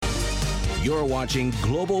You're watching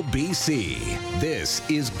Global BC. This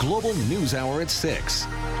is Global News Hour at 6.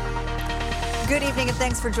 Good evening and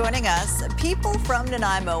thanks for joining us. People from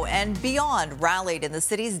Nanaimo and beyond rallied in the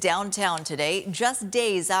city's downtown today, just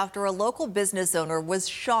days after a local business owner was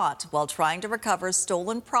shot while trying to recover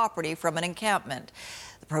stolen property from an encampment.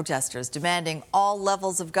 The protesters demanding all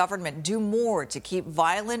levels of government do more to keep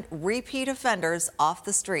violent repeat offenders off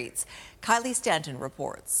the streets. Kylie Stanton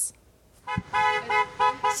reports.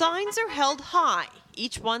 Signs are held high,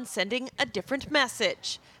 each one sending a different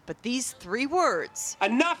message. But these 3 words,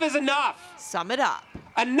 enough is enough, sum it up.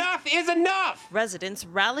 Enough is enough. Residents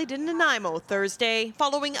rallied in Nanaimo Thursday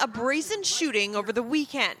following a brazen shooting over the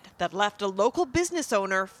weekend that left a local business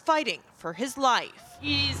owner fighting for his life.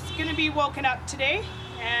 He's going to be woken up today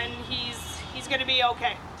and he's going to be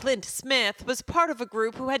okay. Clint Smith was part of a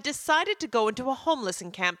group who had decided to go into a homeless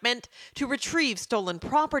encampment to retrieve stolen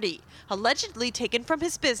property, allegedly taken from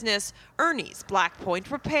his business, Ernie's Black Point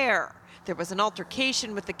Repair. There was an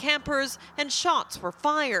altercation with the campers and shots were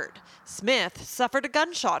fired. Smith suffered a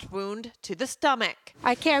gunshot wound to the stomach.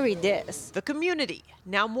 I carry this. The community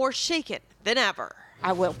now more shaken than ever.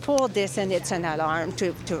 I will pull this and it's an alarm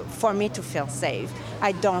for me to feel safe.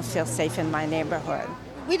 I don't feel safe in my neighborhood.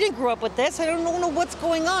 We didn't grow up with this. I don't know what's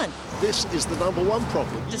going on. This is the number one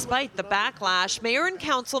problem. Despite the backlash, mayor and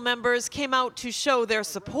council members came out to show their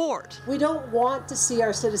support. We don't want to see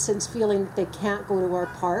our citizens feeling that they can't go to our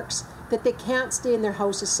parks, that they can't stay in their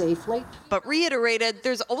houses safely. But reiterated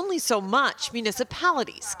there's only so much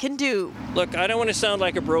municipalities can do. Look, I don't want to sound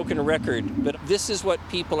like a broken record, but this is what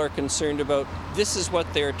people are concerned about. This is what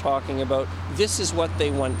they're talking about. This is what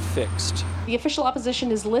they want fixed. The official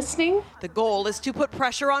opposition is listening. The goal is to put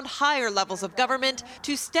pressure on higher levels of government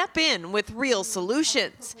to step in with real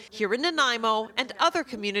solutions. Here in Nanaimo and other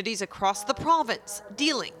communities across the province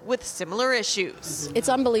dealing with similar issues. It's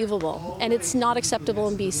unbelievable and it's not acceptable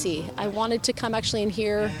in BC. I wanted to come actually and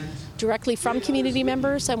hear directly from community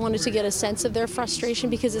members. I wanted to get a sense of their frustration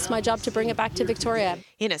because it's my job to bring it back to Victoria.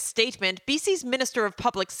 In a statement, BC's Minister of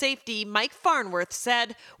Public Safety, Mike Farnworth,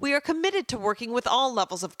 said, "We are committed to working with all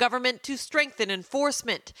levels of government to strengthen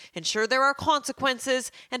enforcement, ensure there are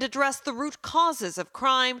consequences, and address the root causes of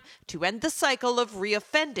crime to end the cycle of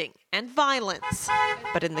reoffending and violence."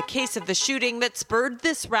 But in the case of the shooting that spurred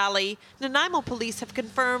this rally, Nanaimo police have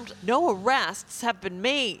confirmed no arrests have been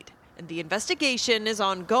made. And the investigation is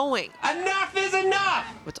ongoing. Enough is enough!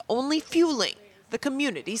 What's only fueling the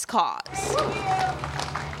community's cause.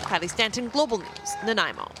 Kylie Stanton, Global News,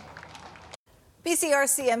 Nanaimo.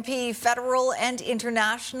 BCRCMP federal and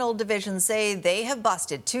international divisions say they have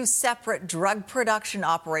busted 2 separate drug production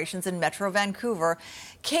operations in Metro Vancouver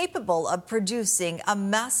capable of producing a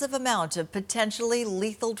massive amount of potentially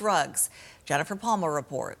lethal drugs. Jennifer Palmer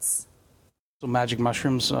reports. So magic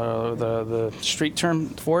mushrooms, the street term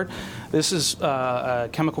for it. This is a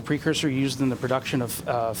chemical precursor used in the production of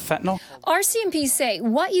fentanyl. RCMP say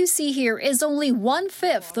what you see here is only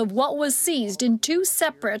 1/5 of what was seized in 2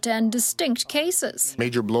 separate and distinct cases.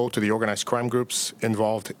 Major blow to the organized crime groups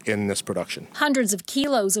involved in this production. Hundreds of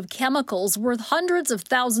kilos of chemicals worth hundreds of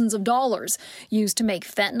thousands of dollars used to make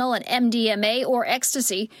fentanyl and MDMA or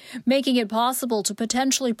ecstasy, making it possible to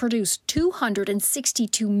potentially produce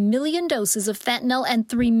 262 million doses of fentanyl and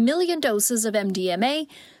 3 million doses of MDMA.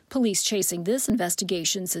 Police chasing this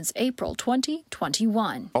investigation since April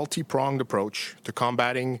 2021. Multi-pronged approach to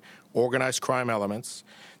combating organized crime elements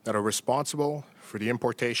that are responsible for the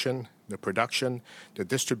importation, the production, the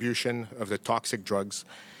distribution of the toxic drugs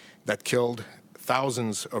that killed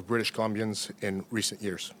thousands of British Columbians in recent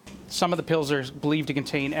years. Some of the pills are believed to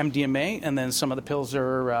contain MDMA, and then some of the pills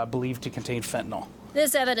are believed to contain fentanyl.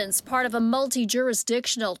 This evidence, part of a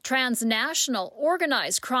multi-jurisdictional, transnational,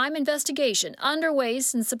 organized crime investigation underway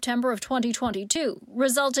since September of 2022,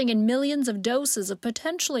 resulting in millions of doses of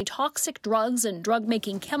potentially toxic drugs and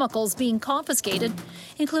drug-making chemicals being confiscated,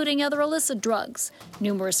 including other illicit drugs,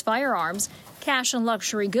 numerous firearms, cash and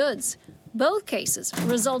luxury goods. Both cases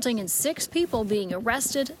resulting in 6 people being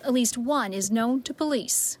arrested. At least 1 is known to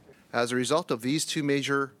police. As a result of these 2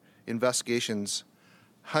 major investigations,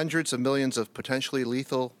 hundreds of millions of potentially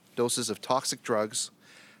lethal doses of toxic drugs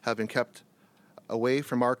have been kept away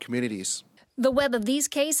from our communities. The web of these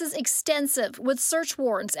cases extensive, with search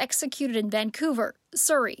warrants executed in Vancouver,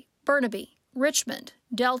 Surrey, Burnaby, Richmond,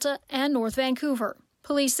 Delta, and North Vancouver.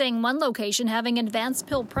 Police saying one location having an advanced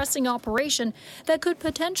pill pressing operation that could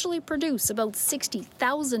potentially produce about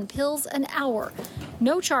 60,000 pills an hour.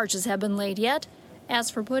 No charges have been laid yet. As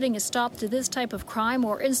for putting a stop to this type of crime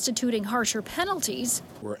or instituting harsher penalties,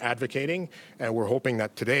 we're advocating, and we're hoping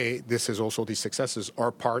that today, this is also these successes are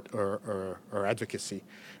part of our advocacy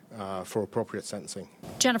for appropriate sentencing.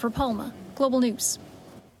 Jennifer Palma, Global News.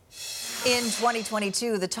 In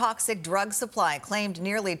 2022, the toxic drug supply claimed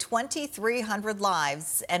nearly 2,300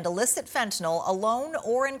 lives, and illicit fentanyl, alone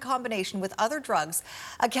or in combination with other drugs,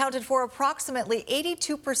 accounted for approximately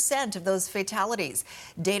 82% of those fatalities.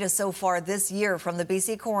 Data so far this year from the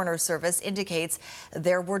BC Coroner Service indicates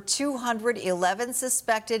there were 211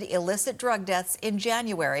 suspected illicit drug deaths in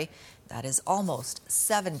January. That is almost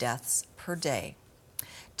 7 deaths per day.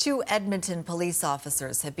 2 Edmonton police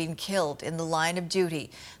officers have been killed in the line of duty.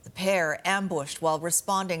 The pair ambushed while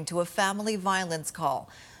responding to a family violence call.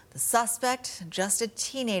 The suspect, just a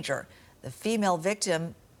teenager. The female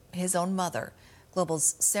victim, his own mother.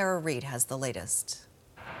 Global's Sarah Reed has the latest.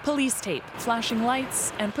 Police tape, flashing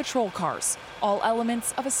lights, and patrol cars. All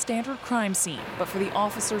elements of a standard crime scene. But for the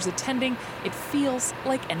officers attending, it feels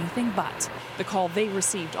like anything but. The call they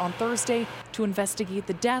received on Thursday to investigate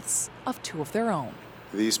the deaths of 2 of their own.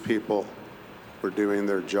 These people were doing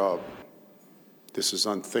their job. This is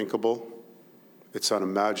unthinkable. It's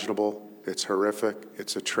unimaginable. It's horrific.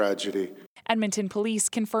 It's a tragedy. Edmonton Police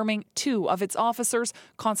confirming 2 of its officers,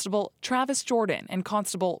 Constable Travis Jordan and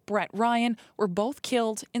Constable Brett Ryan, were both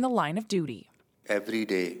killed in the line of duty. Every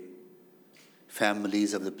day,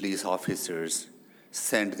 families of the police officers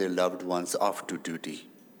send their loved ones off to duty,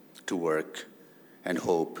 to work, and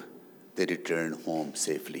hope they return home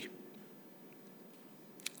safely.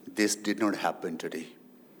 This did not happen today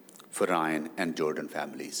for Ryan and Jordan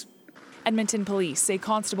families. Edmonton Police say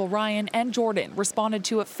Constable Ryan and Jordan responded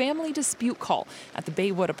to a family dispute call at the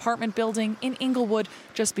Baywood apartment building in Inglewood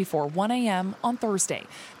just before 1 a.m. on Thursday.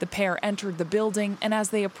 The pair entered the building, and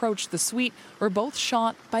as they approached the suite, were both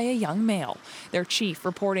shot by a young male. Their chief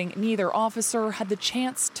reporting neither officer had the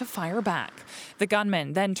chance to fire back. The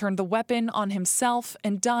gunman then turned the weapon on himself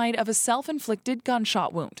and died of a self-inflicted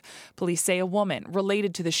gunshot wound. Police say a woman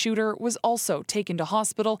related to the shooter was also taken to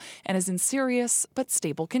hospital and is in serious but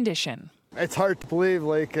stable condition. It's hard to believe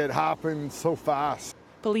it happened so fast.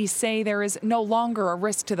 Police say there is no longer a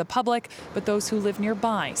risk to the public, but those who live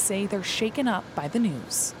nearby say they're shaken up by the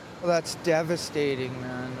news. Well, that's devastating,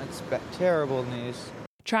 man. That's terrible news.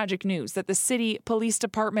 Tragic news that the city police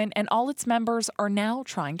department and all its members are now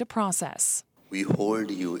trying to process. We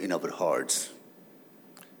hold you in our hearts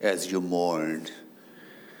as you mourn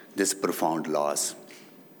this profound loss,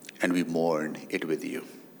 and we mourn it with you.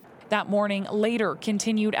 That mourning later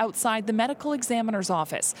continued outside the medical examiner's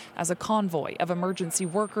office as a convoy of emergency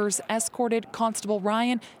workers escorted Constable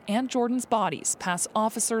Ryan and Jordan's bodies past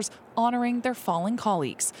officers honoring their fallen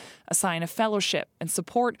colleagues, a sign of fellowship and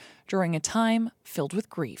support during a time filled with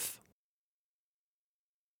grief.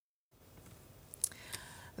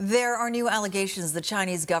 There are new allegations the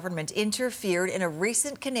Chinese government interfered in a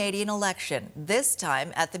recent Canadian election, this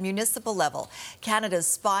time at the municipal level. Canada's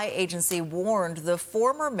spy agency warned the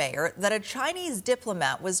former mayor that a Chinese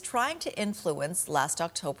diplomat was trying to influence last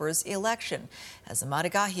October's election. As Amada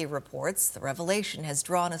Gahi reports, the revelation has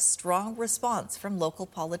drawn a strong response from local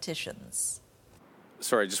politicians.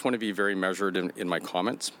 Sorry, I just want to be very measured in my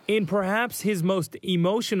comments. In perhaps his most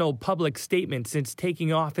emotional public statement since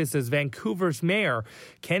taking office as Vancouver's mayor,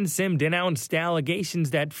 Ken Sim denounced allegations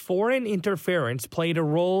that foreign interference played a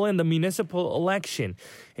role in the municipal election,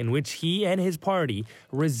 in which he and his party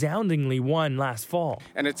resoundingly won last fall.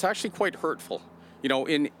 And it's actually quite hurtful. You know,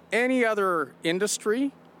 in any other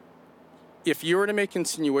industry, if you were to make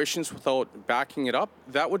insinuations without backing it up,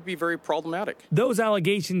 that would be very problematic. Those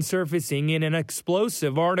allegations surfacing in an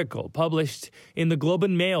explosive article published in the Globe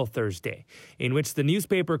and Mail Thursday, in which the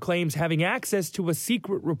newspaper claims having access to a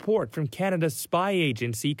secret report from Canada's spy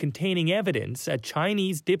agency containing evidence a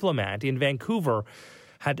Chinese diplomat in Vancouver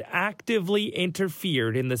had actively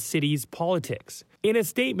interfered in the city's politics. In a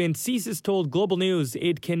statement, CSIS told Global News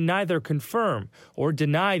it can neither confirm or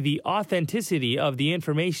deny the authenticity of the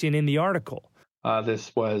information in the article.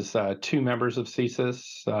 This was 2 members of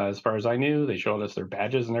CSIS. As far as I knew, they showed us their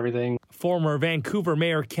badges and everything. Former Vancouver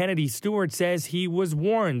Mayor Kennedy Stewart says he was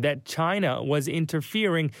warned that China was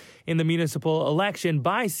interfering in the municipal election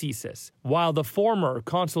by CSIS, while the former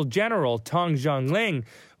Consul General Tong Zhongling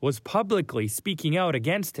was publicly speaking out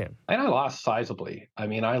against him. And I lost sizably. I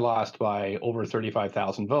mean, I lost by over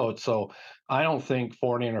 35,000 votes. So I don't think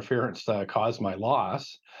foreign interference caused my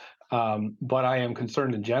loss. But I am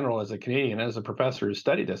concerned in general as a Canadian, as a professor who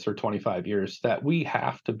studied this for 25 years, that we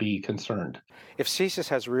have to be concerned. If CSIS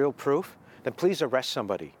has real proof, then please arrest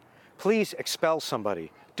somebody. Please expel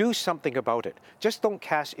somebody. Do something about it. Just don't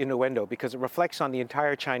cast innuendo because it reflects on the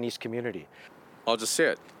entire Chinese community. I'll just say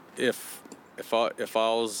it. If I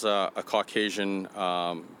was a Caucasian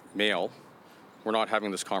male we're not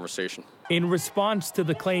having this conversation. In response to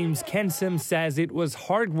the claims, Ken Sims says it was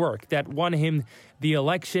hard work that won him the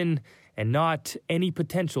election and not any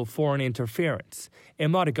potential foreign interference.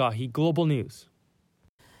 Emad Agahi, Global News.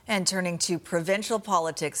 And turning to provincial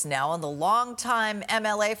politics now, and the longtime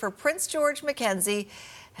MLA for Prince George Mackenzie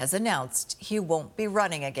has announced he won't be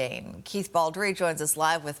running again. Keith Baldry joins us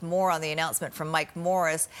live with more on the announcement from Mike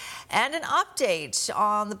Morris and an update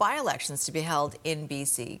on the by-elections to be held in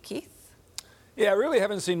BC. Keith? Yeah, I really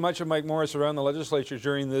haven't seen much of Mike Morris around the legislature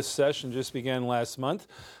during this session, just began last month.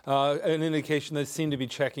 An indication that seemed to be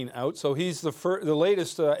checking out. So he's the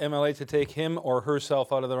latest MLA to take him or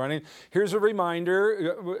herself out of the running. Here's a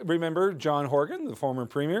reminder. Remember, John Horgan, the former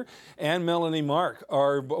premier, and Melanie Mark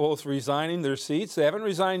are both resigning their seats. They haven't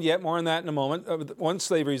resigned yet. More on that in a moment. Once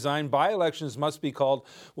they resign, by-elections must be called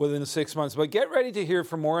within 6 months. But get ready to hear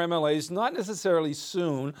from more MLAs, not necessarily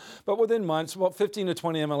soon, but within months. About 15 to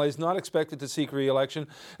 20 MLAs not expected to seek re-election.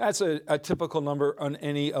 That's a typical number on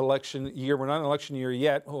any election year. We're not in an election year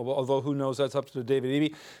yet, although who knows, that's up to David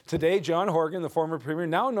Eby. Today, John Horgan, the former premier,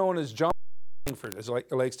 now known as John Langford, as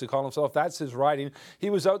he likes to call himself, that's his riding. He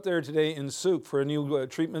was out there today in Souk for a new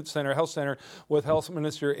treatment center, health center, with Health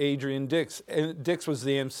Minister Adrian Dix. And Dix was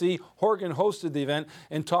the MC. Horgan hosted the event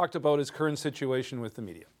and talked about his current situation with the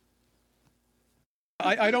media.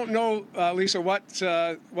 I don't know, Lisa, what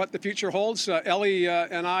the future holds. Ellie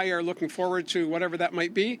and I are looking forward to whatever that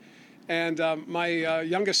might be. And my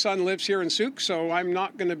youngest son lives here in Souk, so I'm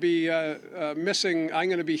not going to be missing. I'm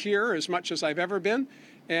going to be here as much as I've ever been.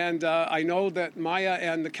 And I know that Maya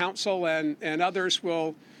and the council and others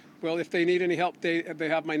will, if they need any help, they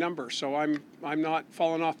have my number. So I'm not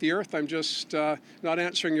falling off the earth. I'm just not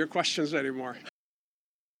answering your questions anymore.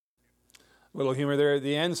 A little humor there at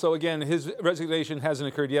the end. So again, his resignation hasn't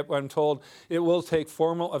occurred yet, but I'm told it will take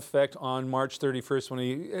formal effect on March 31st when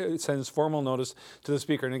he sends formal notice to the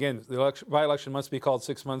Speaker. And again, the by-election must be called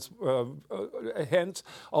 6 months hence.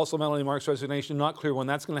 Also, Melanie Mark's resignation, not clear when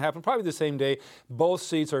that's going to happen. Probably the same day. Both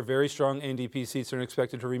seats are very strong NDP seats and are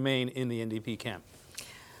expected to remain in the NDP camp.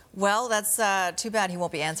 Well, that's too bad he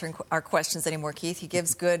won't be answering our questions anymore, Keith. He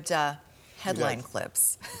gives good headline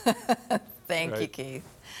clips. Thank you, Keith.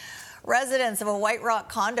 Residents of a White Rock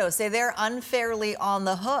condo say they're unfairly on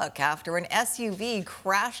the hook after an SUV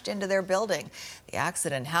crashed into their building. The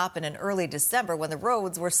accident happened in early December when the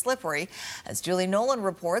roads were slippery. As Julie Nolan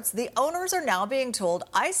reports, the owners are now being told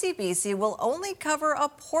ICBC will only cover a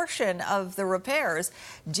portion of the repairs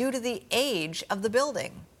due to the age of the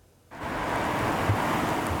building.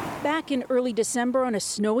 Back in early December on a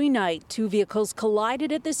snowy night, two vehicles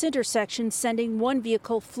collided at this intersection, sending one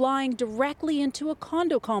vehicle flying directly into a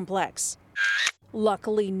condo complex.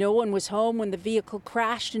 Luckily, no one was home when the vehicle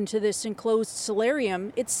crashed into this enclosed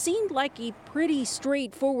solarium. It seemed like a pretty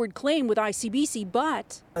straightforward claim with ICBC,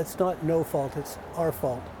 but it's not no fault, it's our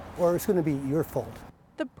fault, or it's going to be your fault.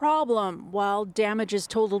 The problem, while damages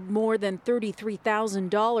totaled more than $33,000,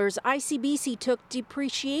 ICBC took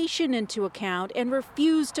depreciation into account and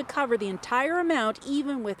refused to cover the entire amount,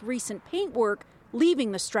 even with recent paint work,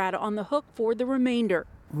 leaving the strata on the hook for the remainder.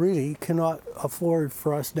 Really cannot afford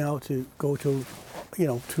for us now to go to,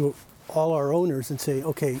 to all our owners and say,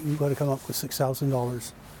 okay, you've got to come up with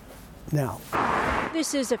 $6,000 now.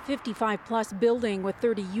 This is a 55-plus building with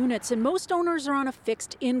 30 units, and most owners are on a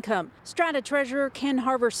fixed income. Strata Treasurer Ken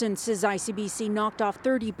Harverson says ICBC knocked off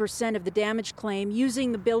 30% of the damage claim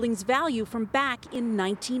using the building's value from back in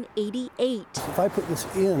 1988. If I put this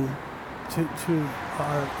in to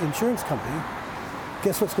our insurance company,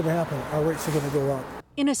 guess what's going to happen? Our rates are going to go up.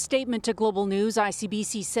 In a statement to Global News,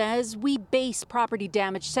 ICBC says, we base property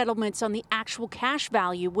damage settlements on the actual cash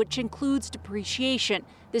value, which includes depreciation.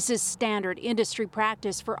 This is standard industry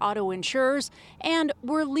practice for auto insurers, and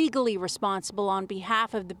we're legally responsible on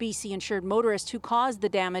behalf of the BC insured motorist who caused the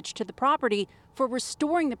damage to the property for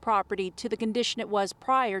restoring the property to the condition it was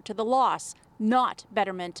prior to the loss, not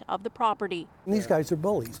betterment of the property. And these guys are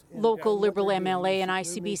bullies. Local Liberal MLA and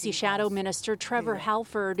ICBC Shadow Minister Trevor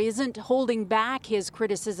Halford isn't holding back his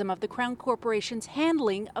criticism of the Crown Corporation's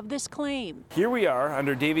handling of this claim. Here we are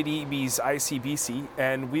under David Eby's ICBC,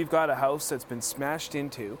 and we've got a house that's been smashed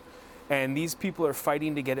into, and these people are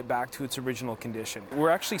fighting to get it back to its original condition.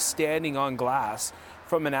 We're actually standing on glass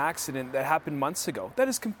from an accident that happened months ago. That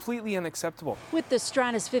is completely unacceptable. With the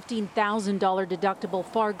Strata's $15,000 deductible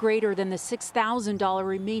far greater than the $6,000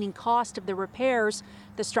 remaining cost of the repairs,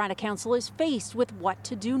 the Strata Council is faced with what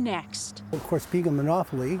to do next. Of course, being a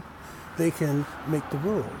monopoly, they can make the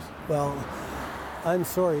rules. Well, I'm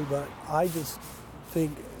sorry, but I just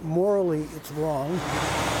think morally it's wrong.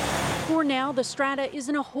 For now, the Strata is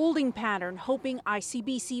in a holding pattern, hoping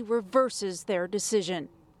ICBC reverses their decision.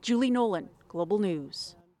 Julie Nolan, Global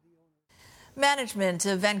News. Management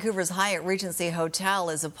of Vancouver's Hyatt Regency Hotel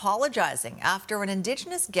is apologizing after an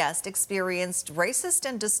Indigenous guest experienced racist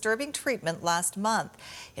and disturbing treatment last month.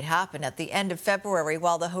 It happened at the end of February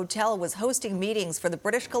while the hotel was hosting meetings for the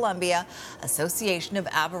British Columbia Association of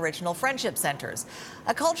Aboriginal Friendship Centres.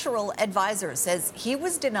 A cultural advisor says he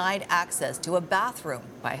was denied access to a bathroom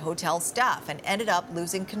by hotel staff and ended up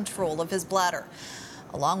losing control of his bladder.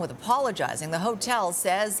 Along with apologizing, the hotel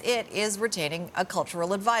says it is retaining a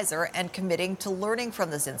cultural advisor and committing to learning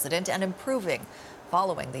from this incident and improving.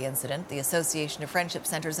 Following the incident, the Association of Friendship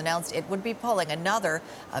Centres announced it would be pulling another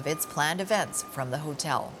of its planned events from the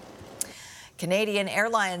hotel. Canadian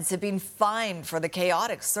Airlines have been fined for the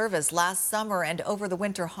chaotic service last summer and over the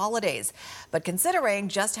winter holidays. But considering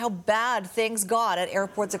just how bad things got at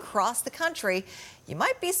airports across the country, you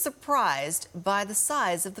might be surprised by the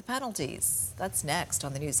size of the penalties. That's next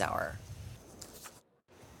on the News Hour.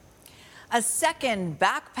 A second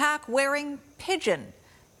backpack-wearing pigeon,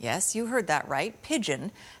 yes, you heard that right,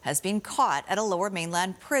 pigeon, has been caught at a Lower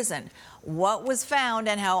Mainland prison. What was found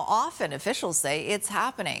and how often officials say it's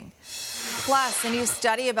happening. Plus, a new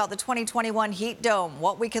study about the 2021 heat dome,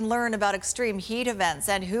 what we can learn about extreme heat events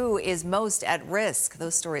and who is most at risk.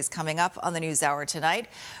 Those stories coming up on the News Hour tonight.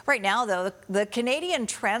 Right now, though, the Canadian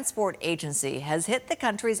Transport Agency has hit the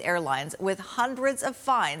country's airlines with hundreds of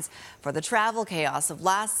fines for the travel chaos of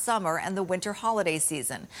last summer and the winter holiday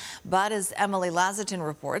season. But as Emily Lazatin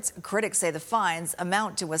reports, critics say the fines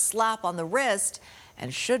amount to a slap on the wrist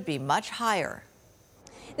and should be much higher.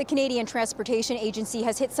 The Canadian Transportation Agency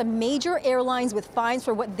has hit some major airlines with fines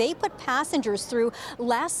for what they put passengers through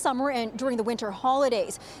last summer and during the winter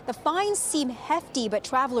holidays. The fines seem hefty, but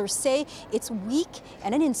travelers say it's weak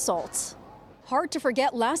and an insult. Hard to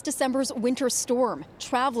forget last December's winter storm.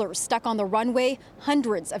 Travelers stuck on the runway,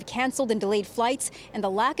 hundreds of canceled and delayed flights, and the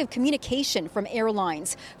lack of communication from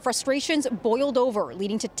airlines. Frustrations boiled over,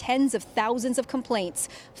 leading to tens of thousands of complaints.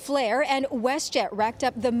 Flair and WestJet racked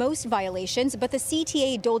up the most violations, but the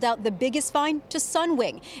CTA doled out the biggest fine to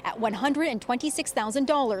Sunwing at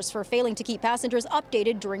 $126,000 for failing to keep passengers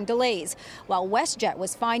updated during delays, while WestJet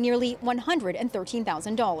was fined nearly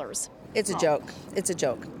 $113,000. It's a joke. It's a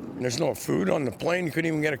joke. There's no food on the plane. You couldn't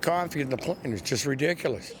even get a coffee in the plane. It's just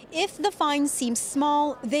ridiculous. If the fines seem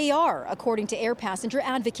small, they are, according to air passenger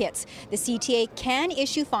advocates. The CTA can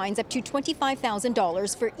issue fines up to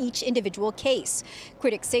 $25,000 for each individual case.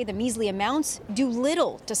 Critics say the measly amounts do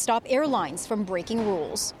little to stop airlines from breaking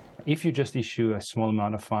rules. If you just issue a small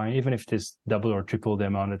amount of fine, even if it is double or triple the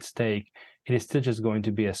amount at stake, it is still just going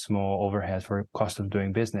to be a small overhead for cost of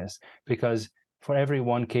doing business, because for every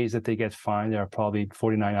one case that they get fined, there are probably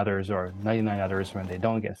 49 others or 99 others when they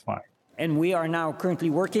don't get fined. And we are now currently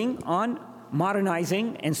working on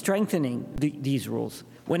modernizing and strengthening these rules.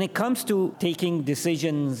 When it comes to taking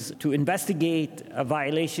decisions to investigate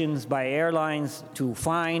violations by airlines, to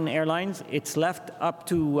fine airlines, it's left up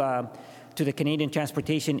to the Canadian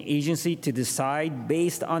Transportation Agency to decide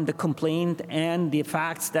based on the complaint and the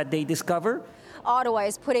facts that they discover. Ottawa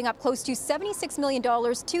is putting up close to $76 million to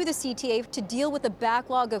the CTA to deal with the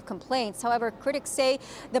backlog of complaints. However, critics say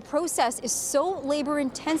the process is so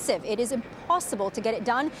labor-intensive, it is impossible to get it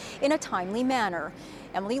done in a timely manner.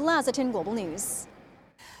 Emily Lazatin, Global News.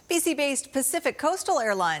 BC-based Pacific Coastal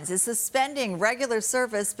Airlines is suspending regular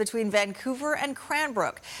service between Vancouver and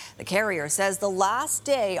Cranbrook. The carrier says the last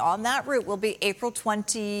day on that route will be April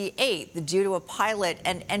 28th due to a pilot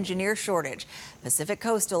and engineer shortage. Pacific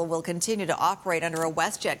Coastal will continue to operate under a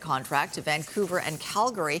WestJet contract to Vancouver and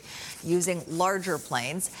Calgary using larger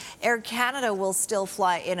planes. Air Canada will still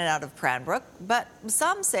fly in and out of Cranbrook, but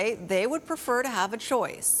some say they would prefer to have a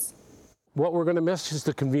choice. What we're going to miss is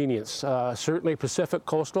the convenience. Certainly Pacific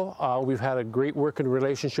Coastal, we've had a great working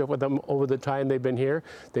relationship with them over the time they've been here.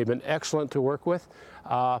 They've been excellent to work with.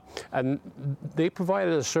 And they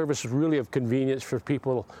provided a service really of convenience for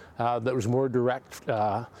people that was more direct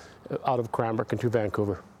out of Cranbrook into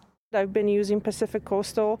Vancouver. I've been using Pacific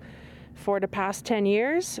Coastal for the past 10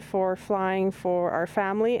 years for flying for our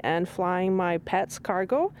family and flying my pets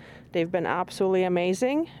cargo. They've been absolutely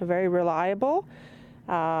amazing, very reliable.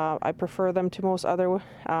 I prefer them to most other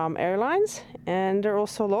airlines, and they're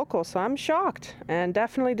also local, so I'm shocked and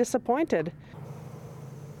definitely disappointed.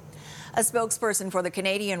 A spokesperson for the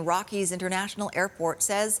Canadian Rockies International Airport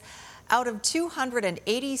says out of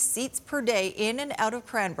 280 seats per day in and out of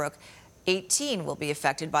Cranbrook, 18 will be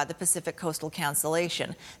affected by the Pacific Coastal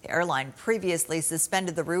cancellation. The airline previously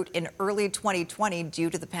suspended the route in early 2020 due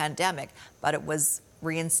to the pandemic, but it was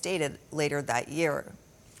reinstated later that year.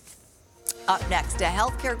 Up next, a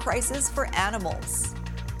healthcare crisis for animals.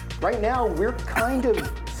 Right now, we're kind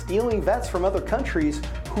of stealing vets from other countries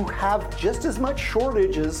who have just as much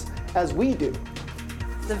shortages as we do.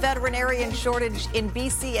 The veterinarian shortage in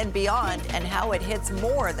BC and beyond, and how it hits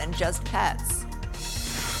more than just pets.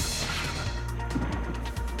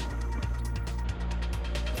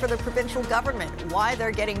 For the provincial government, why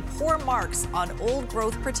they're getting poor marks on old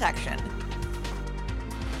growth protection.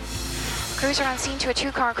 Crews are on scene to a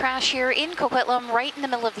two-car crash here in Coquitlam, right in the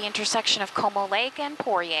middle of the intersection of Como Lake and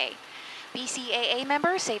Poirier. BCAA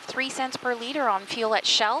members save 3 cents per litre on fuel at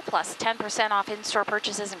Shell, plus 10% off in-store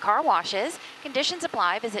purchases and car washes. Conditions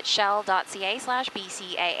apply. Visit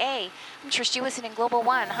shell.ca/BCAA. I'm Trish Jewison in Global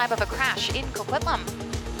One. High of a crash in Coquitlam.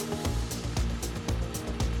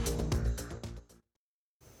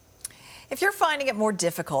 If you're finding it more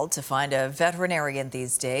difficult to find a veterinarian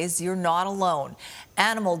these days, you're not alone.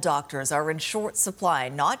 Animal doctors are in short supply,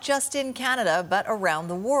 not just in Canada, but around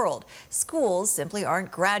the world. Schools simply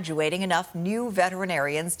aren't graduating enough new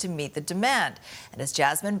veterinarians to meet the demand. And as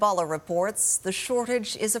Jasmine Balla reports, the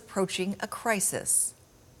shortage is approaching a crisis.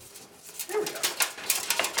 There we go.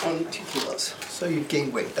 Only 2 kilos. So you've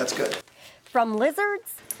gained weight. That's good. From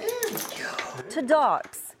lizards to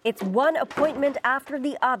dogs. It's one appointment after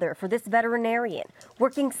the other for this veterinarian,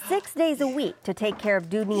 working 6 days a week to take care of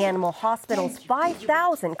Dewdney Animal Hospital's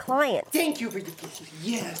 5,000 clients. Thank you, ridiculous.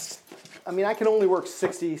 Yes. I mean, I can only work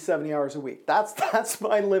 60, 70 hours a week. That's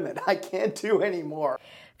my limit. I can't do any more.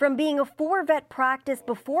 From being a 4-vet practice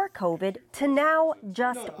before COVID to now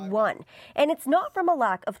just 1. And it's not from a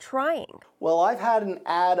lack of trying. Well, I've had an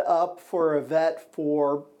ad up for a vet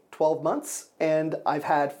for 12 months, and I've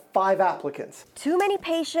had 5 applicants. Too many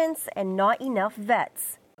patients and not enough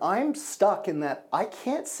vets. I'm stuck in that I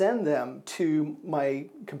can't send them to my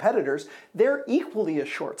competitors. They're equally as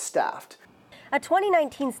short-staffed. A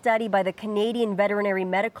 2019 study by the Canadian Veterinary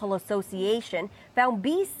Medical Association found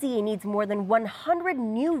BC needs more than 100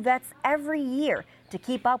 new vets every year to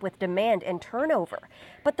keep up with demand and turnover.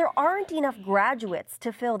 But there aren't enough graduates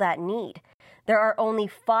to fill that need. There are only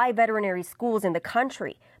 5 veterinary schools in the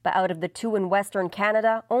country, but out of the 2 in Western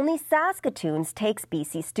Canada, only Saskatoon's takes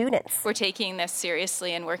BC students. We're taking this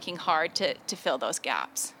seriously and working hard to fill those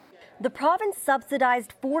gaps. The province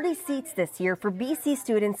subsidized 40 seats this year for BC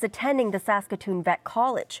students attending the Saskatoon Vet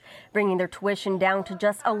College, bringing their tuition down to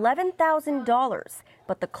just $11,000.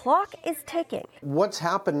 But the clock is ticking. What's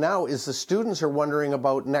happened now is the students are wondering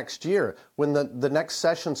about next year. When the next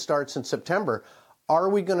session starts in September, are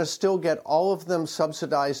we going to still get all of them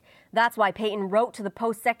subsidized? That's why Payton wrote to the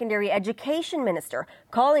post-secondary education minister,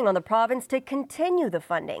 calling on the province to continue the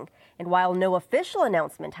funding. And while no official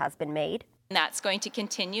announcement has been made, that's going to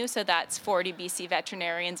continue, so that's 40 BC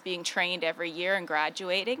veterinarians being trained every year and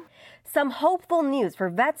graduating. Some hopeful news for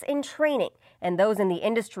vets in training and those in the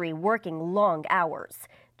industry working long hours.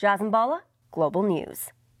 Jasmine Balla, Global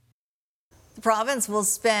News. The province will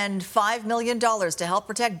spend $5 million to help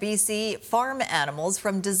protect BC farm animals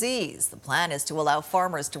from disease. The plan is to allow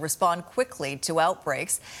farmers to respond quickly to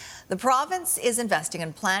outbreaks. The province is investing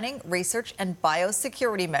in planning, research, and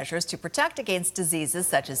biosecurity measures to protect against diseases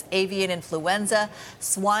such as avian influenza,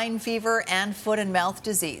 swine fever, and foot and mouth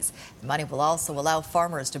disease. The money will also allow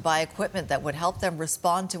farmers to buy equipment that would help them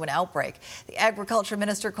respond to an outbreak. The Agriculture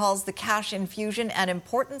Minister calls the cash infusion an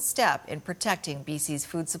important step in protecting BC's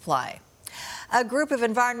food supply. A group of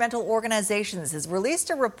environmental organizations has released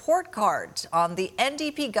a report card on the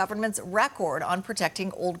NDP government's record on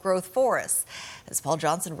protecting old-growth forests. As Paul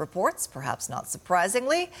Johnson reports, perhaps not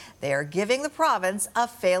surprisingly, they are giving the province a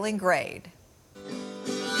failing grade.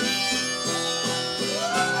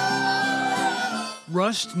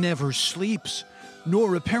 Rust never sleeps,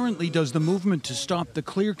 nor apparently does the movement to stop the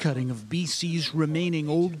clear-cutting of BC's remaining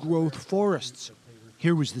old-growth forests.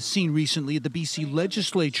 Here was the scene recently at the BC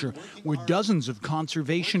legislature, where dozens of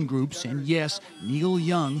conservation groups and, yes, Neil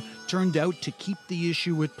Young, turned out to keep the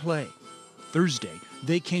issue at play. Thursday,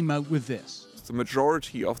 they came out with this. The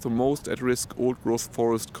majority of the most at-risk old-growth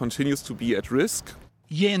forest continues to be at risk.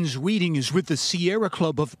 Jens Wieding is with the Sierra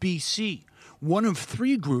Club of BC, one of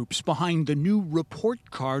 3 groups behind the new report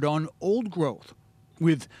card on old growth.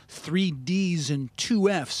 With 3 Ds and 2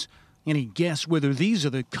 Fs, any guess whether these are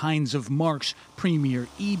the kinds of marks Premier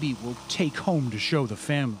Eby will take home to show the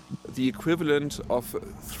family? The equivalent of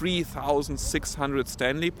 3,600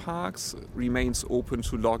 Stanley Parks remains open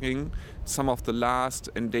to logging, some of the last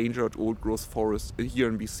endangered old-growth forests here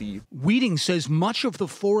in BC. Wieding says much of the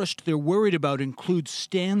forest they're worried about includes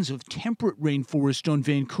stands of temperate rainforest on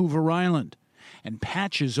Vancouver Island and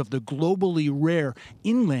patches of the globally rare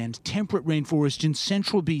inland temperate rainforest in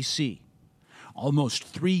central BC. Almost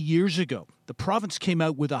 3 years ago, the province came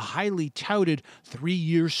out with a highly touted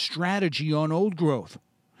 3-year strategy on old growth.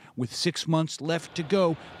 With 6 months left to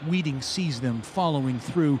go, Wheating sees them following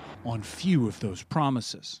through on few of those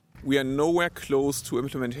promises. We are nowhere close to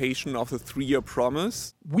implementation of the 3-year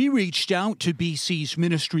promise. We reached out to BC's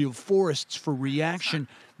Ministry of Forests for reaction,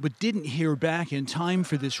 but didn't hear back in time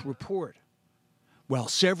for this report. While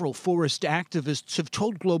several forest activists have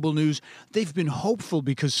told Global News they've been hopeful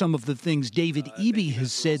because some of the things David Eby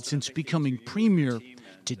has said since becoming premier,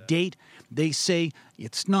 to date, they say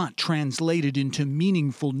it's not translated into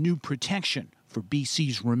meaningful new protection for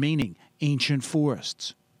BC's remaining ancient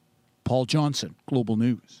forests. Paul Johnson, Global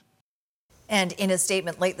News. And in a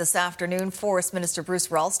statement late this afternoon, Forest Minister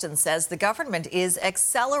Bruce Ralston says the government is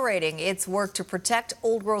accelerating its work to protect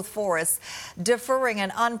old-growth forests, deferring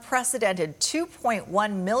an unprecedented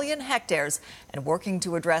 2.1 million hectares and working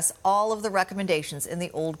to address all of the recommendations in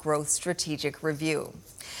the old-growth strategic review.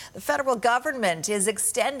 The federal government is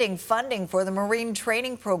extending funding for the Marine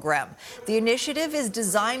Training Program. The initiative is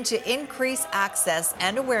designed to increase access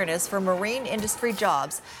and awareness for marine industry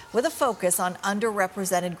jobs with a focus on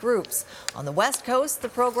underrepresented groups. On the West Coast, the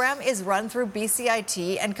program is run through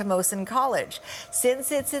BCIT and Camosun College.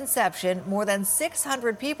 Since its inception, more than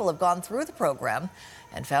 600 people have gone through the program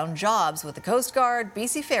and found jobs with the Coast Guard,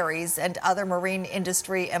 BC Ferries, and other marine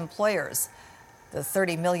industry employers. The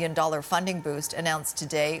 $30 million funding boost announced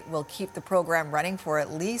today will keep the program running for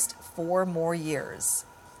at least 4 more years.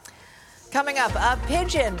 Coming up, a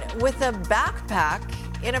pigeon with a backpack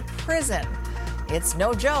in a prison. It's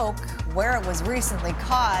no joke where it was recently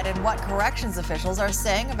caught and what corrections officials are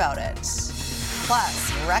saying about it.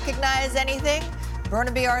 Plus, recognize anything?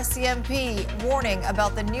 Burnaby RCMP warning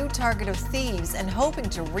about the new target of thieves and hoping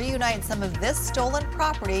to reunite some of this stolen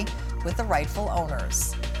property with the rightful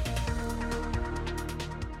owners.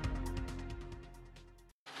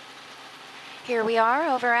 Here we are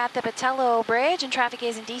over at the Patello Bridge, and traffic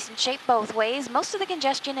is in decent shape both ways. Most of the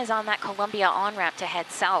congestion is on that Columbia on-ramp to head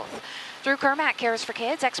south. Through Kermac Cares for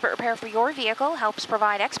Kids, expert repair for your vehicle helps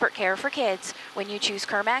provide expert care for kids. When you choose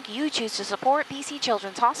Kermac, you choose to support BC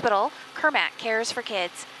Children's Hospital. Kermac Cares for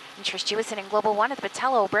Kids. I'm Trish Jewison in Global One at the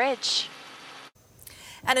Patello Bridge.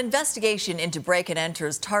 An investigation into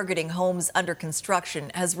break-and-enters targeting homes under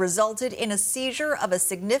construction has resulted in a seizure of a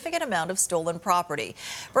significant amount of stolen property.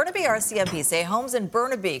 Burnaby RCMP say homes in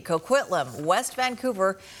Burnaby, Coquitlam, West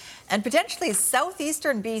Vancouver, and potentially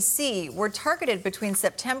southeastern BC were targeted between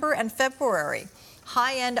September and February.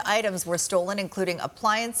 High-end items were stolen, including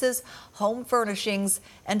appliances, home furnishings,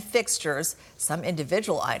 and fixtures. Some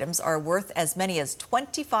individual items are worth as many as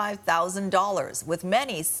 $25,000, with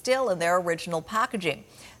many still in their original packaging.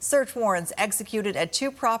 Search warrants executed at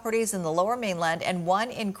 2 properties in the Lower Mainland and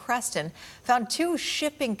 1 in Creston found 2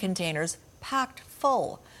 shipping containers packed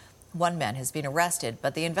full. 1 man has been arrested,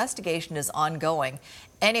 but the investigation is ongoing.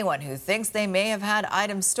 Anyone who thinks they may have had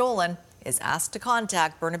items stolen is asked to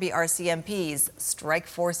contact Burnaby RCMP's Strike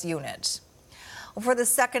Force unit. For the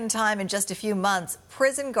second time in just a few months,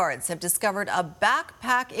 prison guards have discovered a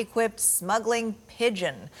backpack-equipped smuggling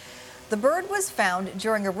pigeon. The bird was found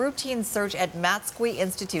during a routine search at Matsqui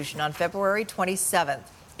Institution on February 27th.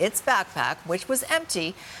 Its backpack, which was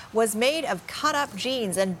empty, was made of cut-up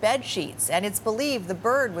jeans and bed sheets, and it's believed the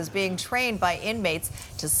bird was being trained by inmates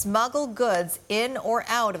to smuggle goods in or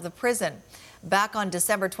out of the prison. Back on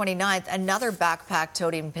December 29th, another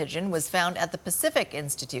backpack-toting pigeon was found at the Pacific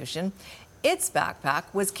Institution. Its backpack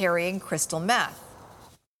was carrying crystal meth.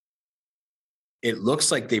 It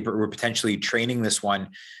looks like they were potentially training this one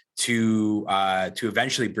to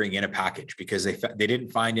eventually bring in a package because they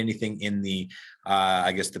didn't find anything in the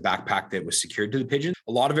the backpack that was secured to the pigeon.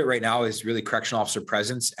 A lot of it right now is really correctional officer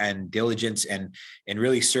presence and diligence and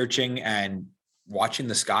really searching and watching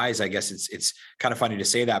the skies. I guess it's kind of funny to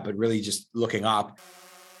say that, but really just looking up.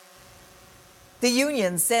 The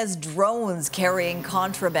union says drones carrying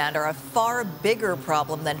contraband are a far bigger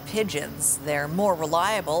problem than pigeons. They're more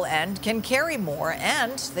reliable and can carry more,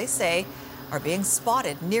 and they say are being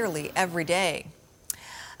spotted nearly every day.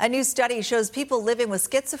 A new study shows people living with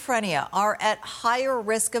schizophrenia are at higher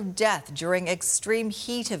risk of death during extreme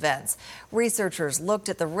heat events. Researchers looked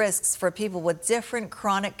at the risks for people with different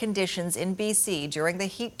chronic conditions in BC during the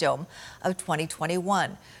heat dome of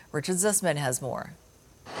 2021. Richard Zussman has more.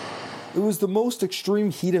 It was the most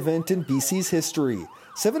extreme heat event in BC's history.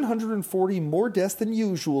 740 more deaths than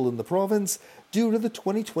usual in the province due to the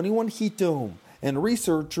 2021 heat dome. And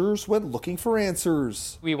researchers went looking for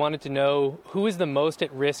answers. We wanted to know who is the most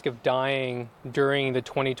at risk of dying during the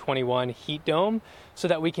 2021 heat dome so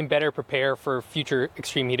that we can better prepare for future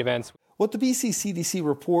extreme heat events. What the BC CDC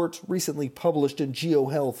report recently published in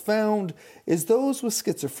GeoHealth found is those with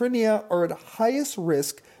schizophrenia are at highest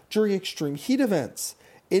risk during extreme heat events.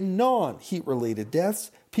 In non-heat-related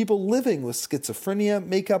deaths, people living with schizophrenia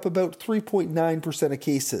make up about 3.9% of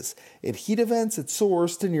cases. In heat events, it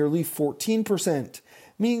soars to nearly 14%,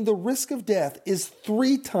 meaning the risk of death is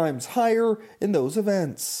 3 times higher in those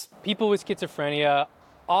events. People with schizophrenia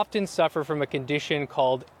often suffer from a condition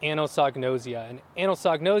called anosognosia. And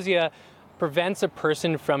anosognosia prevents a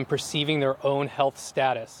person from perceiving their own health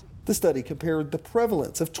status. The study compared the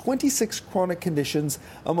prevalence of 26 chronic conditions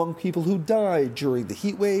among people who died during the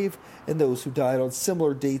heat wave and those who died on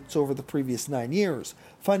similar dates over the previous 9 years,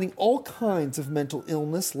 finding all kinds of mental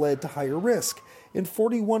illness led to higher risk. In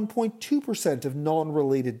 41.2% of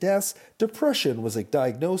non-related deaths, depression was a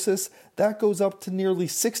diagnosis. That goes up to nearly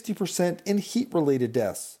 60% in heat-related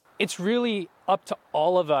deaths. It's really up to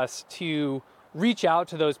all of us to reach out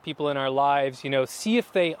to those people in our lives, see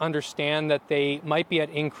if they understand that they might be at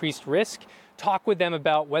increased risk, talk with them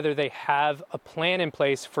about whether they have a plan in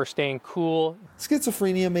place for staying cool.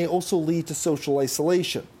 Schizophrenia may also lead to social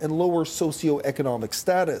isolation and lower socioeconomic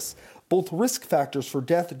status, both risk factors for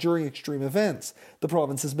death during extreme events. The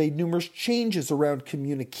province has made numerous changes around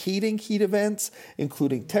communicating heat events,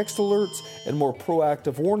 including text alerts and more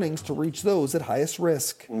proactive warnings to reach those at highest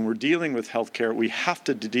risk. When we're dealing with healthcare, we have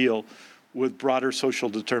to deal with broader social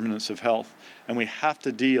determinants of health, and we have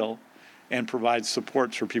to deal and provide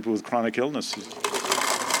supports for people with chronic illnesses.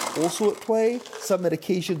 Also at play, some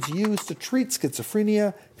medications used to treat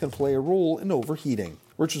schizophrenia can play a role in overheating.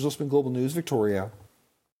 Richard Zussman, Global News, Victoria.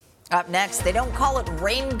 Up next, they don't call it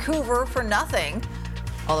Raincouver for nothing,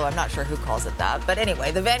 although I'm not sure who calls it that. But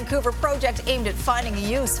anyway, the Vancouver project aimed at finding a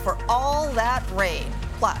use for all that rain.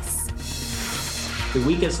 Plus, the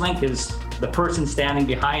weakest link is the person standing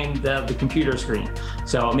behind the computer screen.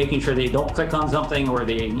 So making sure they don't click on something or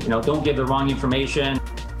they don't give the wrong information.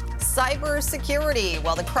 Cybersecurity.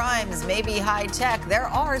 While the crimes may be high-tech, there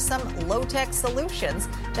are some low-tech solutions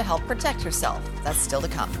to help protect yourself. That's still to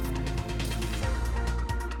come.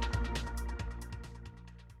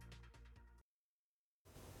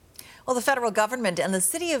 Well, the federal government and the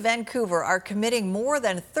city of Vancouver are committing more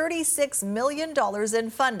than $36 million in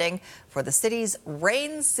funding for the city's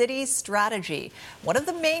Rain City strategy. One of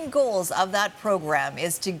the main goals of that program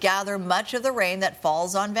is to gather much of the rain that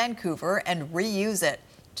falls on Vancouver and reuse it.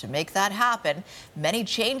 To make that happen, many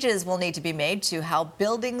changes will need to be made to how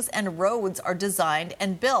buildings and roads are designed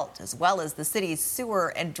and built, as well as the city's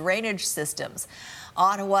sewer and drainage systems.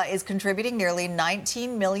 Ottawa is contributing nearly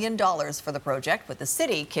 $19 million for the project, with the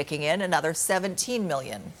city kicking in another $17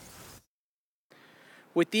 million.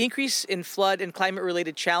 With the increase in flood and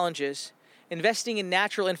climate-related challenges, investing in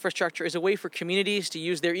natural infrastructure is a way for communities to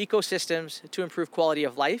use their ecosystems to improve quality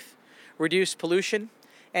of life, reduce pollution,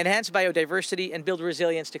 enhance biodiversity, and build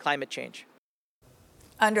resilience to climate change.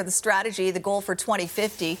 Under the strategy, the goal for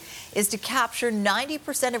 2050 is to capture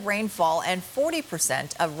 90% of rainfall and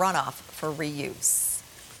 40% of runoff for reuse.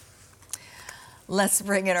 Let's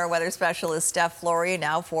bring in our weather specialist, Steph Flory,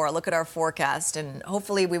 now for a look at our forecast. And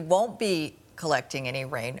hopefully we won't be collecting any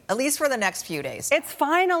rain, at least for the next few days. It's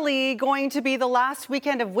finally going to be the last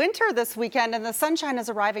weekend of winter this weekend, and the sunshine is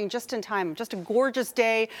arriving just in time. Just a gorgeous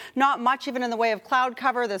day. Not much even in the way of cloud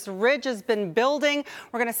cover. This ridge has been building.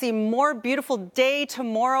 We're going to see more beautiful day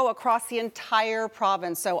tomorrow across the entire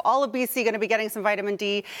province. So all of BC going to be getting some vitamin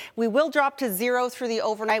D. We will drop to 0 through the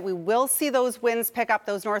overnight. We will see those winds pick up,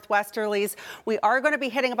 those northwesterlies. We are going to be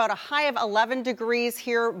hitting about a high of 11 degrees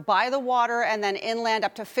here by the water, and then inland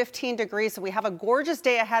up to 15 degrees. So we have a gorgeous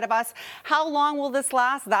day ahead of us. How long will this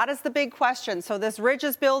last? That is the big question. So this ridge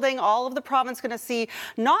is building. All of the province going to see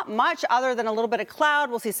not much other than a little bit of cloud.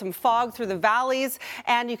 We'll see some fog through the valleys.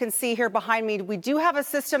 And you can see here behind me, we do have a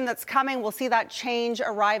system that's coming. We'll see that change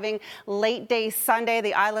arriving late day Sunday.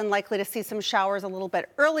 The island likely to see some showers a little bit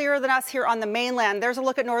earlier than us here on the mainland. There's a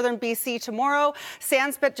look at northern BC tomorrow.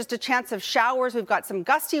 Sandspit, just a chance of showers. We've got some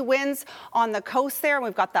gusty winds on the coast there. And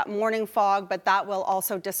we've got that morning fog, but that will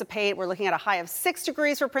also dissipate. We're looking at a high of 6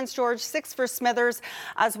 degrees for Prince George, 6 for Smithers.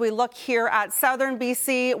 As we look here at southern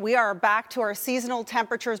BC, we are back to our seasonal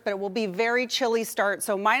temperatures, but it will be very chilly start.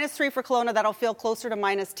 So -3 for Kelowna, that'll feel closer to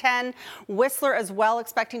 -10. Whistler as well,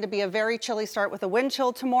 expecting to be a very chilly start with a wind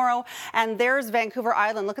chill tomorrow. And there's Vancouver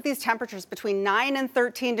Island. Look at these temperatures between 9 and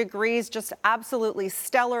 13 degrees, just absolutely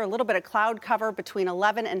stellar. A little bit of cloud cover between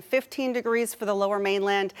 11 and 15 degrees for the lower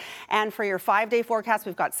mainland. And for your 5-day forecast,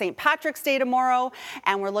 we've got St. Patrick's Day tomorrow,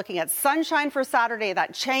 and we're looking at sun sunshine for Saturday.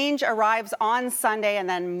 That change arrives on Sunday, and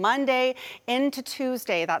then Monday into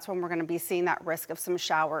Tuesday. That's when we're going to be seeing that risk of some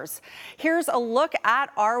showers. Here's a look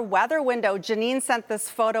at our weather window. Janine sent this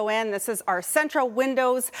photo in. This is our Central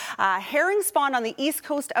Windows herring spawn on the east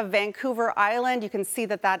coast of Vancouver Island. You can see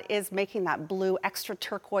that is making that blue extra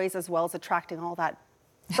turquoise, as well as attracting all that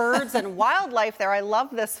birds and wildlife there. I love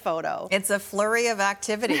this photo. It's a flurry of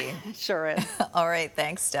activity. Sure is. All right,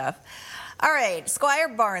 thanks, Steph. All right, Squire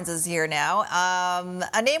Barnes is here now.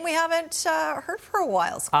 A name we haven't heard for a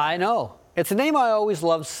while. I know. It's a name I always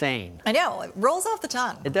love saying. I know. It rolls off the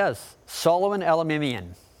tongue. It does. Solomon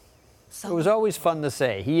Elimimian. It was always fun to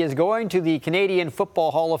say. He is going to the Canadian Football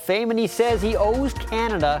Hall of Fame, and he says he owes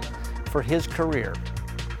Canada for his career.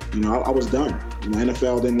 You know, I was done. The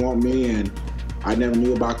NFL didn't want me, and I never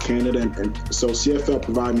knew about Canada, and so CFL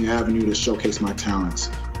provided me an avenue to showcase my talents.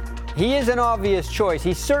 He is an obvious choice.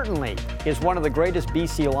 He certainly is one of the greatest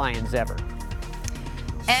BC Lions ever.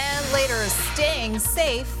 And later, staying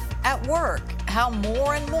safe at work. How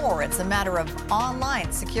more and more it's a matter of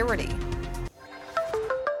online security.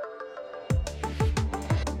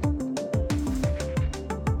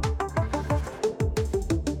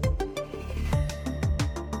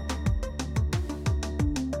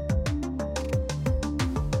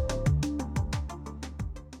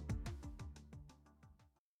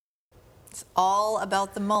 All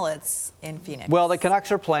about the Mullets in Phoenix. Well, the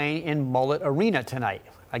Canucks are playing in Mullet Arena tonight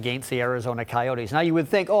against the Arizona Coyotes. Now, you would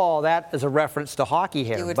think, oh, that is a reference to hockey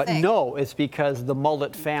here. But no, it's because the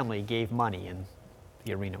Mullet family gave money and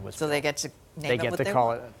the arena was So built. they get to name They it get what to they call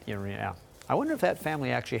want. it the arena. Yeah. I wonder if that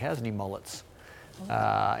family actually has any mullets.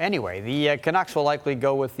 Anyway, the Canucks will likely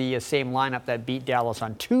go with the same lineup that beat Dallas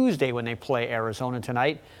on Tuesday when they play Arizona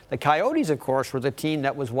tonight. The Coyotes, of course, were the team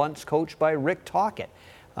that was once coached by Rick Tocchet.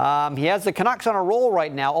 He has the Canucks on a roll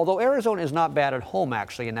right now, although Arizona is not bad at home,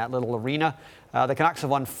 actually, in that little arena. The Canucks have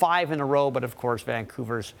won 5 in a row, but of course,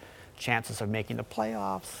 Vancouver's chances of making the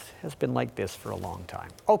playoffs has been like this for a long time.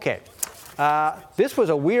 Okay, this was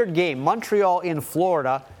a weird game. Montreal in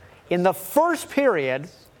Florida. In the first period,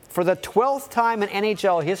 for the 12th time in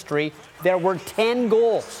NHL history, there were 10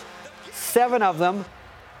 goals. 7 of them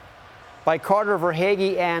by Carter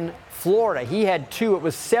Verhaeghe and Florida. He had 2. It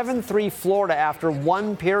was 7-3 Florida after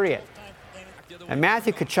 1 period. And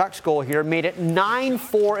Matthew Tkachuk's goal here made it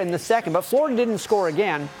 9-4 in the second. But Florida didn't score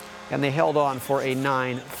again, and they held on for a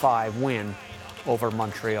 9-5 win over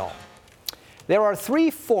Montreal. There are 3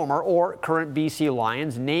 former or current BC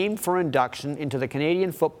Lions named for induction into the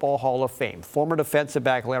Canadian Football Hall of Fame. Former defensive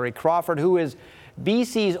back Larry Crawford, who is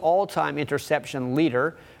BC's all-time interception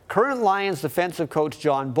leader. Current Lions defensive coach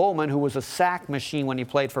John Bowman, who was a sack machine when he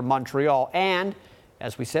played for Montreal. And,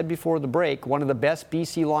 as we said before the break, one of the best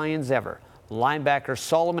BC Lions ever. Linebacker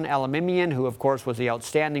Solomon Elimimian, who of course was the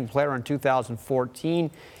outstanding player in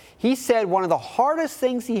 2014. He said one of the hardest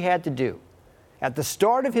things he had to do at the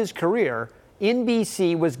start of his career in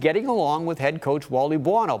BC was getting along with head coach Wally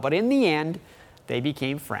Buono. But in the end, they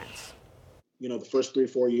became friends. You know, the first 3 or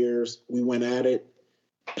 4 years, we went at it.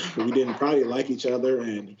 We didn't probably like each other,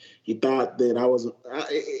 and he thought that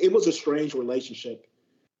it was a strange relationship.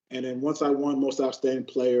 And then once I won Most Outstanding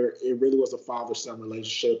Player, it really was a father-son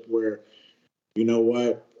relationship where, you know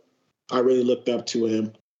what, I really looked up to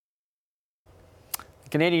him. The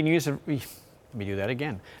Canadian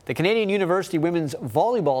University Women's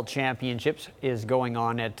Volleyball Championships is going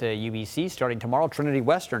on at UBC starting tomorrow. Trinity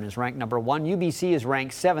Western is ranked number 1. UBC is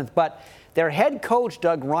ranked 7th, but their head coach,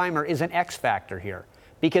 Doug Reimer, is an X factor here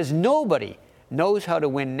because nobody knows how to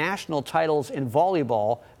win national titles in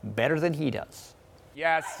volleyball better than he does.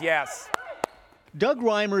 Yes. Doug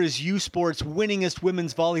Reimer is U Sport's winningest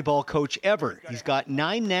women's volleyball coach ever. He's got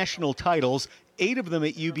 9 national titles, 8 of them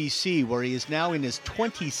at UBC, where he is now in his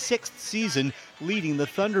 26th season leading the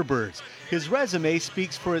Thunderbirds. His resume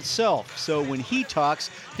speaks for itself, so when he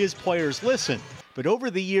talks, his players listen. But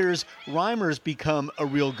over the years, Reimer's become a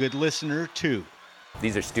real good listener, too.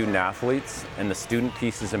 These are student athletes, and the student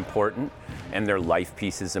piece is important, and their life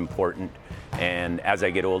piece is important. And as I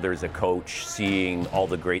get older as a coach, seeing all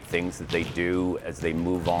the great things that they do as they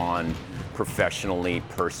move on professionally,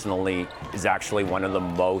 personally, is actually one of the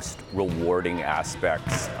most rewarding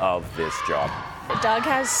aspects of this job. Doug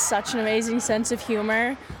has such an amazing sense of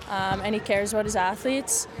humor, and he cares about his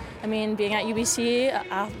athletes. I mean, being at UBC,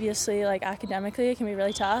 obviously, academically, it can be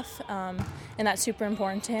really tough, and that's super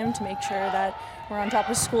important to him to make sure that we're on top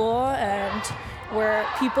of school and we're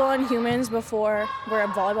people and humans before we're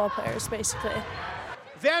volleyball players, basically.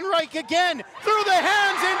 Van Ryk again, through the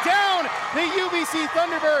hands and down. The UBC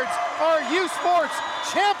Thunderbirds are U Sports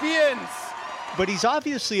champions. But he's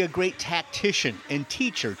obviously a great tactician and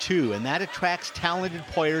teacher, too, and that attracts talented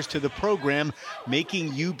players to the program,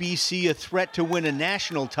 making UBC a threat to win a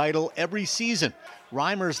national title every season.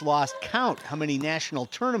 Reimer's lost count how many national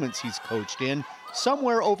tournaments he's coached in,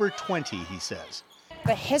 somewhere over 20, he says.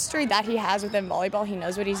 The history that he has within volleyball, he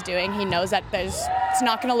knows what he's doing. He knows that it's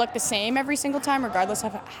not going to look the same every single time, regardless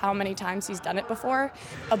of how many times he's done it before.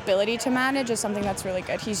 Ability to manage is something that's really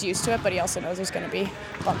good. He's used to it, but he also knows there's going to be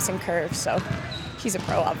bumps and curves, so he's a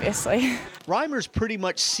pro, obviously. Reimer's pretty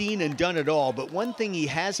much seen and done it all, but one thing he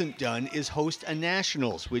hasn't done is host a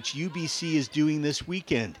Nationals, which UBC is doing this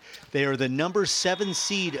weekend. They are the number 7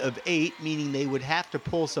 seed of 8, meaning they would have to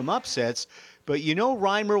pull some upsets. But you know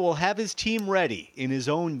Reimer will have his team ready in his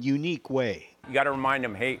own unique way. You got to remind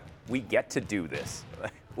them, hey, we get to do this.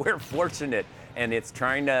 We're fortunate, and it's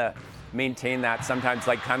trying to maintain that, sometimes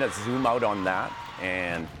like kind of zoom out on that,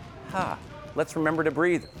 and let's remember to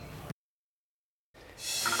breathe.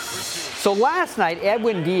 So last night,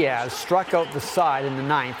 Edwin Diaz struck out the side in the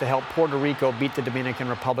 9th to help Puerto Rico beat the Dominican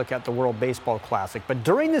Republic at the World Baseball Classic. But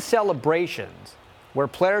during the celebrations, where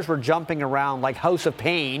players were jumping around like House of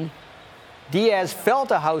Pain, Diaz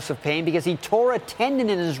felt a house of pain because he tore a tendon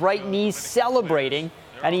in his right knee celebrating,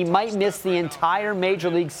 and he might miss the entire Major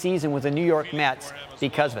League season with the New York Mets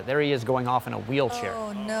because of it. There he is going off in a wheelchair.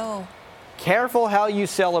 Oh, no. Careful how you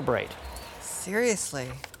celebrate. Seriously.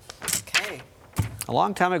 Okay. A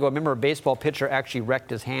long time ago, I remember a baseball pitcher actually wrecked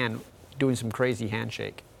his hand doing some crazy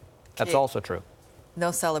handshake. That's also true.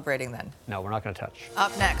 No celebrating then. No, we're not going to touch.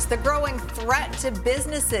 Up next, the growing threat to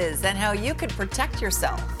businesses and how you could protect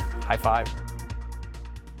yourself. High five.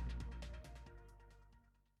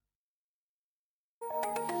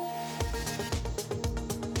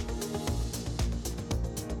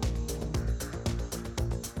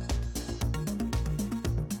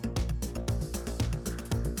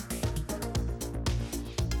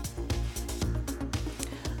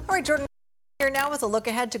 All right, Jordan, here now with a look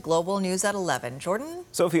ahead to Global News at 11. Jordan?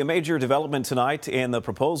 Sophie, a major development tonight in the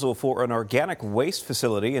proposal for an organic waste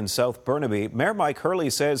facility in South Burnaby. Mayor Mike Hurley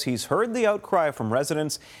says he's heard the outcry from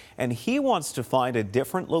residents and he wants to find a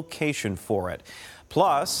different location for it.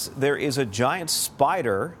 Plus, there is a giant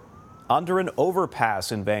spider under an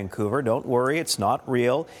overpass in Vancouver. Don't worry, it's not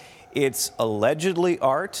real. It's allegedly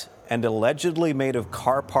art and allegedly made of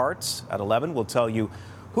car parts. At 11, we'll tell you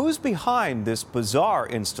who's behind this bizarre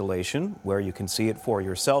installation, where you can see it for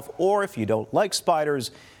yourself, or if you don't like spiders,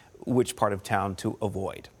 which part of town to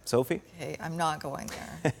avoid. Sophie? Okay, I'm not going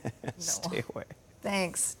there. Stay away.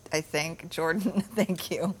 Thanks, I think, Jordan. Thank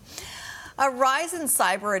you. A rise in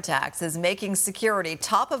cyber attacks is making security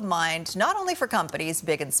top of mind, not only for companies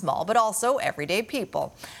big and small, but also everyday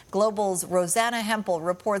people. Global's Rosanna Hempel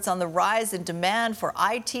reports on the rise in demand for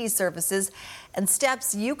IT services and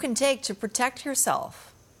steps you can take to protect yourself.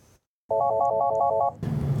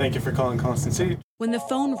 Thank you for calling Constant City. When the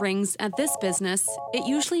phone rings at this business, it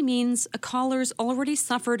usually means a caller's already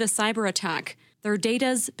suffered a cyber attack. Their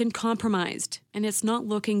data's been compromised, and it's not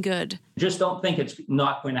looking good. Just don't think it's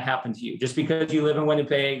not going to happen to you. Just because you live in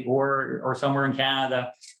Winnipeg or somewhere in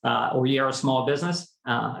Canada or you're a small business,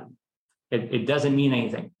 it doesn't mean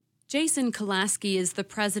anything. Jason Kolaski is the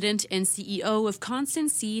president and CEO of Constant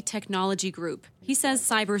C Technology Group. He says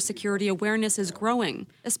cybersecurity awareness is growing,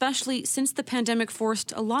 especially since the pandemic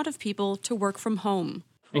forced a lot of people to work from home.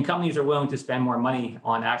 And companies are willing to spend more money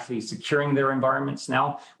on actually securing their environments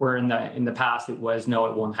now, where in the past it was, no,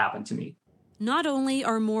 it won't happen to me. Not only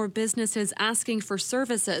are more businesses asking for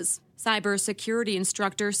services, cybersecurity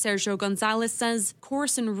instructor Sergio Gonzalez says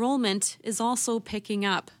course enrollment is also picking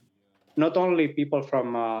up. Not only people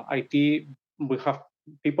from IT, we have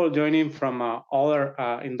people joining from other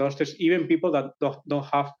industries, even people that don't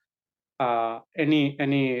have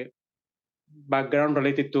any background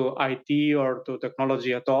related to IT or to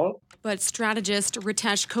technology at all. But strategist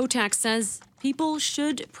Ritesh Kotak says people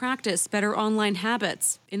should practice better online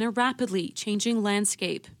habits in a rapidly changing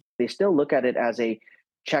landscape. They still look at it as a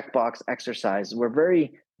checkbox exercise. We're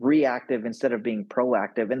very reactive instead of being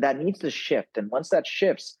proactive, and that needs to shift. And once that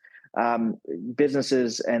shifts,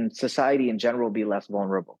 businesses and society in general will be less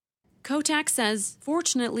vulnerable. Kotak says,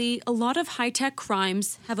 fortunately, a lot of high-tech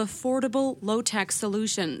crimes have affordable, low-tech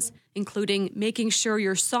solutions, including making sure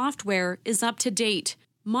your software is up to date,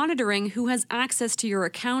 monitoring who has access to your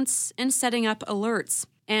accounts and setting up alerts,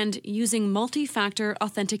 and using multi-factor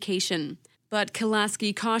authentication. But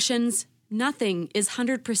Kolaski cautions, nothing is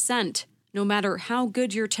 100%, no matter how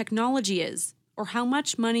good your technology is or how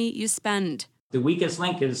much money you spend. The weakest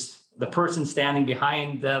link is the person standing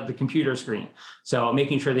behind the computer screen. So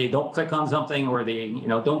making sure they don't click on something or they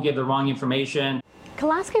don't give the wrong information.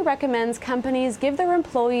 Kolaski recommends companies give their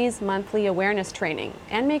employees monthly awareness training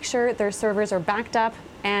and make sure their servers are backed up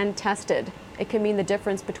and tested. It can mean the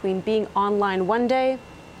difference between being online one day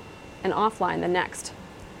and offline the next.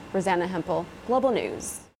 Rosanna Hempel, Global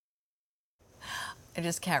News. I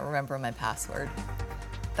just can't remember my password.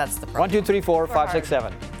 That's the problem. 1, 2, 3, 4, 5, 6,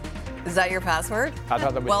 7. Is that your password? I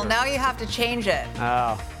thought that was well, yours. now you have to change it.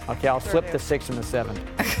 Oh, okay. I'll flip the 6 and the 7.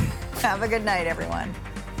 Have a good night, everyone.